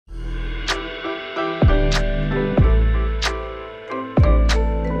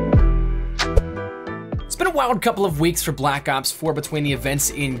a wild couple of weeks for Black Ops 4 between the events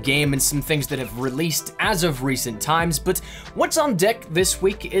in-game and some things that have released as of recent times, but what's on deck this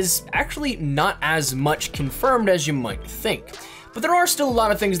week is actually not as much confirmed as you might think. But there are still a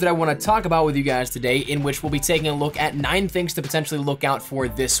lot of things that I want to talk about with you guys today, in which we'll be taking a look at 9 things to potentially look out for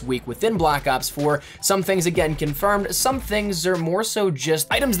this week within Black Ops 4. Some things, again, confirmed. Some things are more so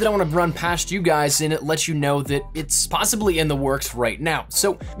just items that I want to run past you guys and let you know that it's possibly in the works right now.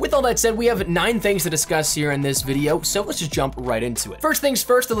 So with all that said, we have 9 things to discuss here in this video, so let's just jump right into it. First things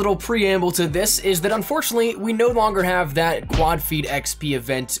first, a little preamble to this is that unfortunately, we no longer have that quad feed XP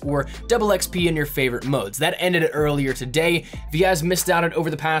event or double XP in your favorite modes. That ended earlier today. If you guys missed out on it over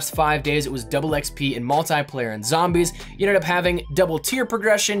the past 5 days, it was double XP in multiplayer and zombies. You ended up having double tier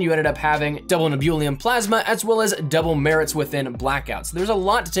progression, you ended up having double Nebulium plasma, as well as double merits within Blackout. So there's a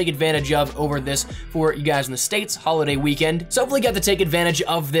lot to take advantage of over this for you guys in the States holiday weekend. So hopefully you got to take advantage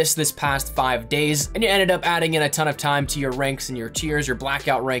of this past 5 days, and you ended up adding in a ton of time to your ranks and your tiers, your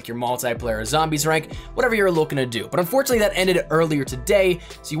Blackout rank, your multiplayer zombies rank, whatever you're looking to do. But unfortunately that ended earlier today,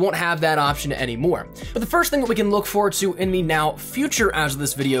 so you won't have that option anymore. But the first thing that we can look forward to in the now future as of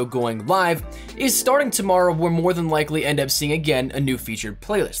this video going live is starting tomorrow, we'll more than likely end up seeing again a new featured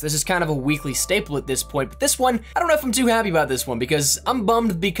playlist. This is kind of a weekly staple at this point, but this one, I don't know if I'm too happy about this one because I'm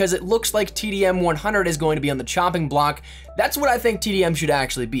bummed because it looks like TDM 100 is going to be on the chopping block. That's what I think TDM should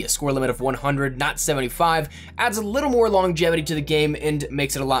actually be, a score limit of 100, not 75, adds a little more longevity to the game and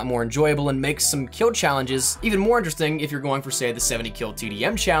makes it a lot more enjoyable and makes some kill challenges even more interesting if you're going for, say, the 70 kill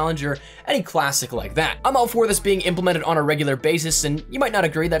TDM challenge or any classic like that. I'm all for this being implemented on a regular basis, and you might not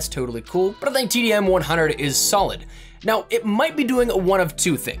agree, that's totally cool, but I think TDM 100 is solid. Now, it might be doing one of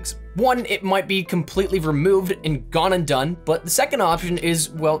 2 things. One, it might be completely removed and gone and done, but the second option is,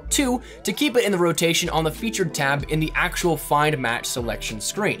 well, 2, to keep it in the rotation on the featured tab in the actual find match selection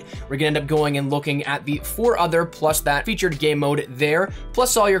screen. We're gonna end up going and looking at the 4 other plus that featured game mode there,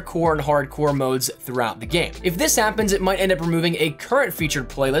 plus all your core and hardcore modes throughout the game. If this happens, it might end up removing a current featured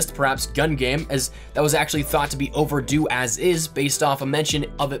playlist, perhaps Gun Game, as that was actually thought to be overdue as is, based off a mention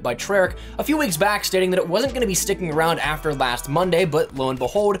of it by Treyarch a few weeks back, stating that it wasn't gonna be sticking around after last Monday, but lo and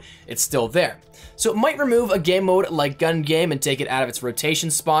behold, it's still there. So it might remove a game mode like Gun Game and take it out of its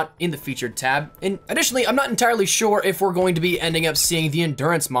rotation spot in the featured tab. And additionally, I'm not entirely sure if we're going to be ending up seeing the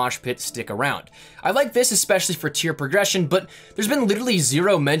Endurance Mosh Pit stick around. I like this especially for tier progression, but there's been literally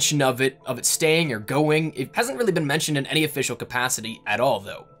 0 mention of it staying or going. It hasn't really been mentioned in any official capacity at all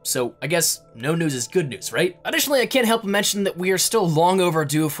though. So I guess no news is good news, right? Additionally, I can't help but mention that we are still long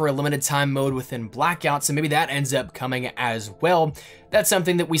overdue for a limited time mode within Blackout, so maybe that ends up coming as well. That's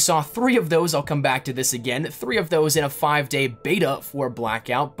something that we saw 3 of those, I'll come back to this again, 3 of those in a 5-day beta for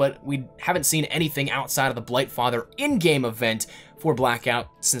Blackout, but we haven't seen anything outside of the Blightfather in-game event for Blackout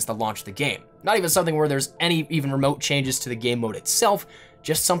since the launch of the game. Not even something where there's any even remote changes to the game mode itself,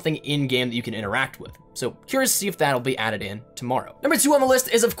 just something in-game that you can interact with. So curious to see if that'll be added in tomorrow. Number 2 on the list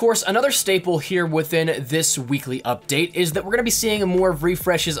is, of course, another staple here within this weekly update is that we're gonna be seeing more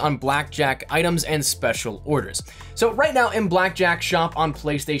refreshes on Blackjack items and special orders. So right now in Blackjack Shop on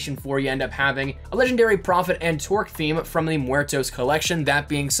PlayStation 4, you end up having a legendary Prophet and Torque theme from the Muertos collection, that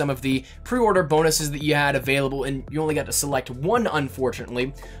being some of the pre-order bonuses that you had available, and you only got to select one,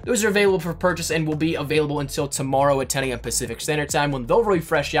 unfortunately. Those are available for purchase and will be available until tomorrow at 10 AM Pacific Standard Time, when they'll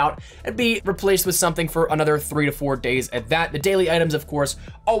refresh out and be replaced with something for another 3 to 4 days at that. The daily items, of course,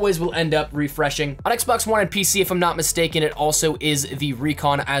 always will end up refreshing. On Xbox One and PC, if I'm not mistaken, it also is the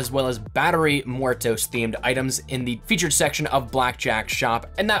Recon as well as Battery Muertos themed items in the featured section of Blackjack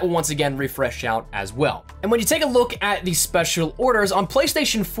Shop, and that will once again refresh out as well. And when you take a look at the special orders on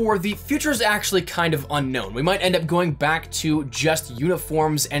PlayStation 4, the future is actually kind of unknown. We might end up going back to just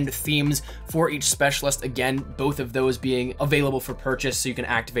uniforms and themes for each specialist, again, both of those being available for purchase so you can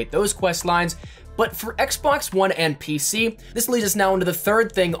activate those quest lines. But for Xbox One and PC, this leads us now into the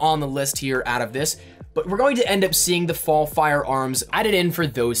 3rd thing on the list here out of this, but we're going to end up seeing the Fall Firearms added in for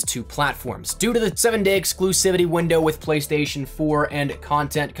those 2 platforms. Due to the 7-day exclusivity window with PlayStation 4 and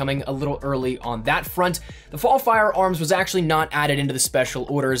content coming a little early on that front, the Fall Firearms was actually not added into the special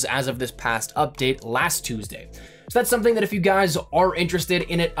orders as of this past update last Tuesday. So that's something that if you guys are interested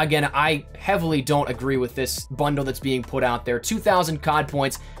in it, again, I heavily don't agree with this bundle that's being put out there. 2,000 COD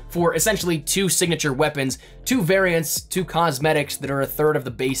points for essentially 2 signature weapons, 2 variants, 2 cosmetics that are a third of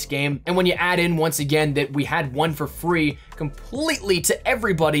the base game. And when you add in, once again, that we had one for free completely to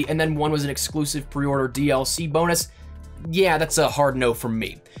everybody, and then one was an exclusive pre-order DLC bonus, yeah, that's a hard no from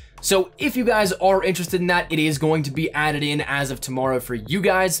me. So if you guys are interested in that, it is going to be added in as of tomorrow for you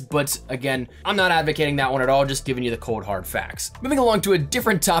guys. But again, I'm not advocating that one at all, just giving you the cold hard facts. Moving along to a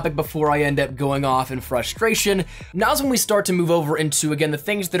different topic before I end up going off in frustration. Now's when we start to move over into, again, the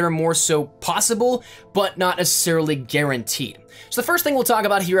things that are more so possible, but not necessarily guaranteed. So the first thing we'll talk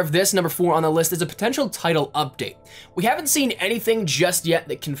about here of this, number 4 on the list, is a potential title update. We haven't seen anything just yet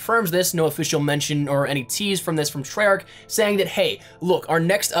that confirms this, no official mention or any tease from this from Treyarch saying that, hey, look, our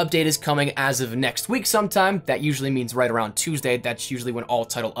next update is coming as of next week sometime. That usually means right around Tuesday. That's usually when all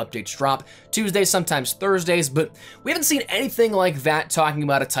title updates drop. Tuesdays, sometimes Thursdays, but we haven't seen anything like that talking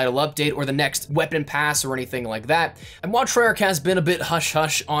about a title update or the next weapon pass or anything like that. And while Treyarch has been a bit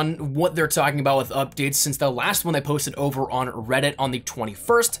hush-hush on what they're talking about with updates since the last one they posted over on Reddit on the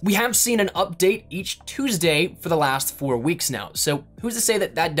 21st, we have seen an update each Tuesday for the last 4 weeks now. So who's to say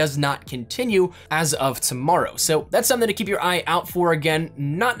that that does not continue as of tomorrow? So that's something to keep your eye out for. Again,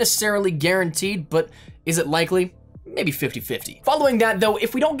 not necessarily guaranteed, but is it likely? Maybe 50-50. Following that though,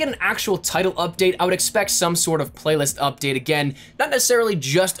 if we don't get an actual title update, I would expect some sort of playlist update. Again, not necessarily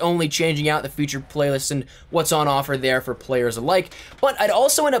just only changing out the featured playlists and what's on offer there for players alike, but I'd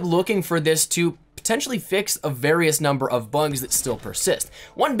also end up looking for this to potentially fix a various number of bugs that still persist.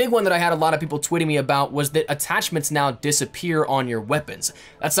 One big one that I had a lot of people tweeting me about was that attachments now disappear on your weapons.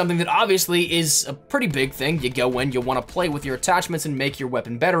 That's something that obviously is a pretty big thing. You go in, you want to play with your attachments and make your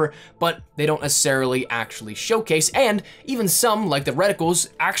weapon better, but they don't necessarily actually showcase, and even some, like the reticles,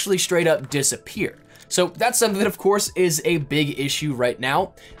 actually straight up disappear. So that's something that, of course, is a big issue right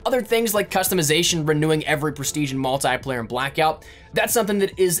now. Other things like customization, renewing every prestige in multiplayer and Blackout, that's something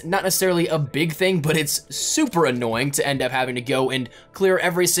that is not necessarily a big thing, but it's super annoying to end up having to go and clear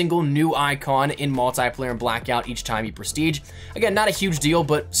every single new icon in multiplayer and Blackout each time you prestige. Again, not a huge deal,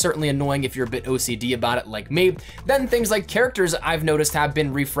 but certainly annoying if you're a bit OCD about it like me. Then things like characters I've noticed have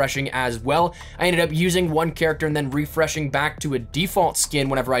been refreshing as well. I ended up using one character and then refreshing back to a default skin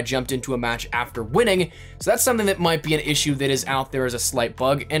whenever I jumped into a match after winning. So that's something that might be an issue that is out there as a slight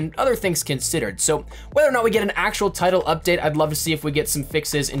bug, and other things considered. So whether or not we get an actual title update, I'd love to see if we get some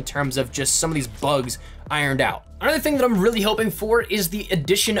fixes in terms of just some of these bugs ironed out. Another thing that I'm really hoping for is the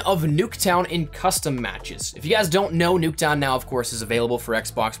addition of Nuketown in custom matches. If you guys don't know, Nuketown now, of course, is available for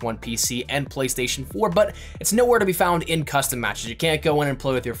Xbox One, PC, and PlayStation 4, but it's nowhere to be found in custom matches. You can't go in and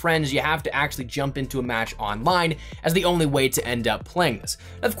play with your friends. You have to actually jump into a match online as the only way to end up playing this.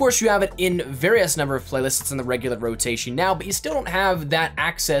 Of course, you have it in various number of playlists. It's in the regular rotation now, but you still don't have that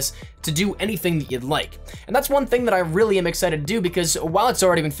access to do anything that you'd like. And that's one thing that I really am excited to do, because while it's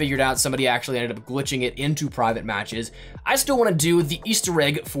already been figured out, somebody actually ended up glitching it into private matches, I still want to do the Easter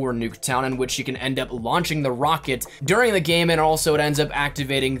egg for Nuketown, in which you can end up launching the rocket during the game, and also it ends up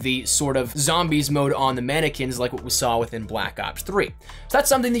activating the sort of zombies mode on the mannequins like what we saw within Black Ops 3. So that's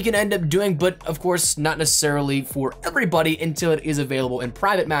something that you can end up doing, but of course not necessarily for everybody until it is available in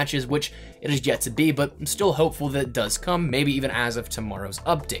private matches, which it is yet to be, but I'm still hopeful that it does come, maybe even as of tomorrow's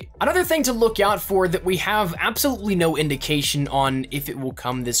update. Another thing to look out for that we have absolutely no indication on if it will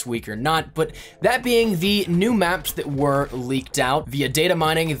come this week or not, but that being the new maps that were leaked out via data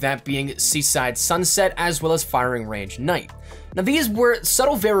mining, that being Seaside Sunset as well as Firing Range Night. Now these were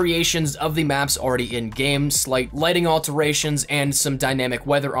subtle variations of the maps already in game, slight lighting alterations, and some dynamic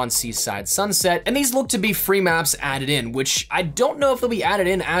weather on Seaside Sunset, and these look to be free maps added in, which I don't know if they'll be added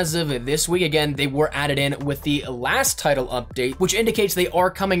in as of this week. Again, they were added in with the last title update, which indicates they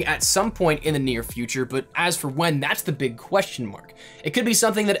are coming at some point in the near future, but as for when, that's the big question mark. It could be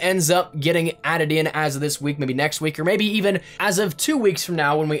something that ends up getting added in as of this week, maybe next week, or maybe even as of 2 weeks from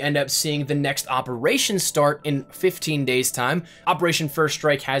now when we end up seeing the next operation start in 15 days time. Operation First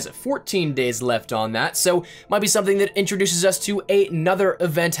Strike has 14 days left on that, so might be something that introduces us to another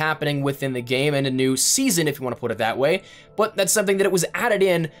event happening within the game and a new season, if you want to put it that way. But that's something that it was added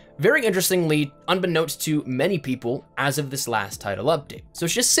in, very interestingly, unbeknownst to many people, as of this last title update. So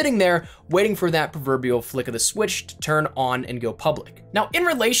it's just sitting there waiting for that proverbial flick of the switch to turn on and go public. Now, in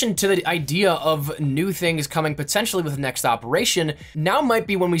relation to the idea of new things coming potentially with next operation, now might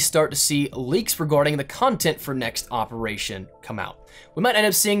be when we start to see leaks regarding the content for next operation come out. We might end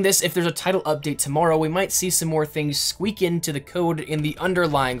up seeing this if there's a title update tomorrow. We might see some more things squeak into the code in the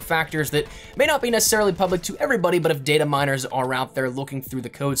underlying factors that may not be necessarily public to everybody, but if data miners are out there looking through the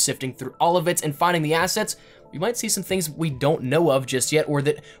code, sifting through all of it and finding the assets, you might see some things we don't know of just yet, or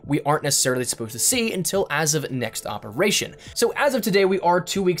that we aren't necessarily supposed to see until as of next operation. So as of today, we are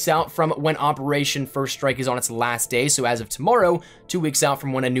 2 weeks out from when Operation First Strike is on its last day. So as of tomorrow, 2 weeks out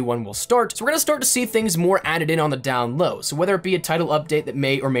from when a new one will start. So we're gonna start to see things more added in on the down low. So whether it be a title update that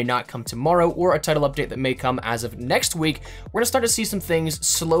may or may not come tomorrow, or a title update that may come as of next week, we're gonna start to see some things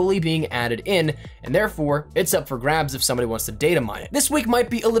slowly being added in, and therefore it's up for grabs if somebody wants to data mine it. This week might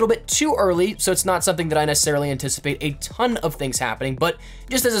be a little bit too early, so it's not something that I necessarily anticipate a ton of things happening, but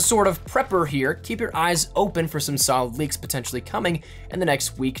just as a sort of prepper here, keep your eyes open for some solid leaks potentially coming in the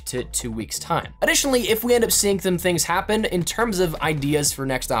next week to 2 weeks time. Additionally, if we end up seeing some things happen in terms of ideas for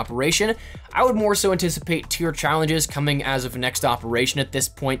next operation, I would more so anticipate tier challenges coming as of next operation at this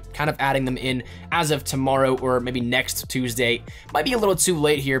point, kind of adding them in as of tomorrow or maybe next Tuesday. Might be a little too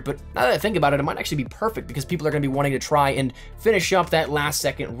late here, but now that I think about it, it might actually be perfect because people are going to be wanting to try and finish up that last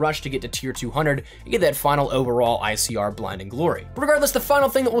second rush to get to tier 200 and get that final overall ICR Blinding Glory. But regardless, the final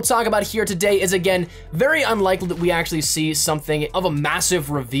thing that we'll talk about here today is, again, very unlikely that we actually see something of a massive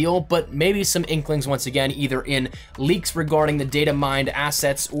reveal, but maybe some inklings once again, either in leaks regarding the data mined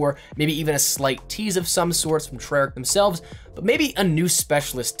assets, or maybe even a slight tease of some sorts from Treyarch themselves, but maybe a new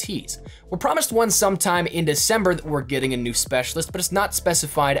specialist tease. We're promised one sometime in December that we're getting a new specialist, but it's not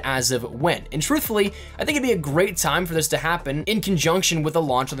specified as of when. And truthfully, I think it'd be a great time for this to happen in conjunction with the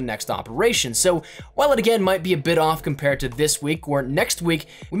launch of the next operation. So while it again might be a bit off compared to this week or next week,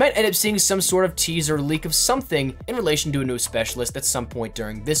 we might end up seeing some sort of teaser leak of something in relation to a new specialist at some point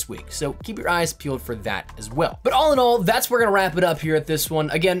during this week. So keep your eyes peeled for that as well. But all in all, that's where we're gonna wrap it up here at this one.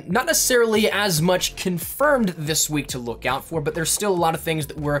 Again, not necessarily as much confirmed this week to look out for, but there's still a lot of things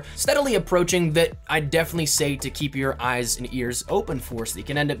that we're steadily approaching that I definitely say to keep your eyes and ears open for, so that you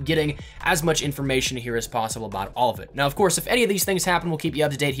can end up getting as much information here as possible about all of it. Now, of course, if any of these things happen, we'll keep you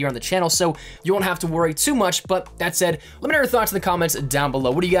up to date here on the channel, so you won't have to worry too much. But that said, let me know your thoughts in the comments down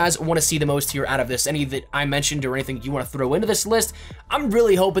below. What do you guys want to see the most here out of this? Any that I mentioned or anything you want to throw into this list? I'm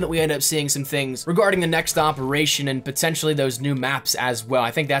really hoping that we end up seeing some things regarding the next operation and potentially those new maps as well.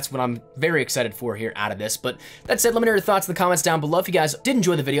 I think that's what I'm very excited for here out of this. But that said, let me know your thoughts in the comments down below. If you guys did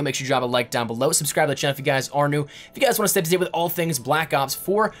enjoy the video, make sure you drop a like down below. Subscribe to the channel if you guys are new. If you guys want to stay up to date with all things Black Ops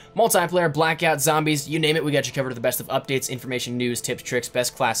 4, multiplayer, blackout, zombies, you name it, we got you covered with the best of updates, information, news, tips, tricks,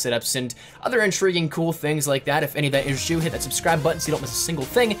 best class setups, and other intriguing, cool things like that. If any of that interests you, hit that subscribe button so you don't miss a single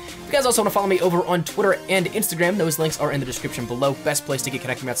thing. If you guys also want to follow me over on Twitter and Instagram, those links are in the description below. Best place to get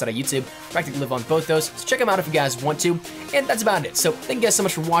connected from outside of YouTube. Practically live on both those, so check them out if you guys want to. And that's about it. So thank you guys so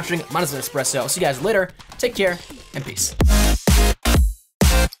much for watching. Mine is an Espresso. I'll see you guys later. Take care and peace.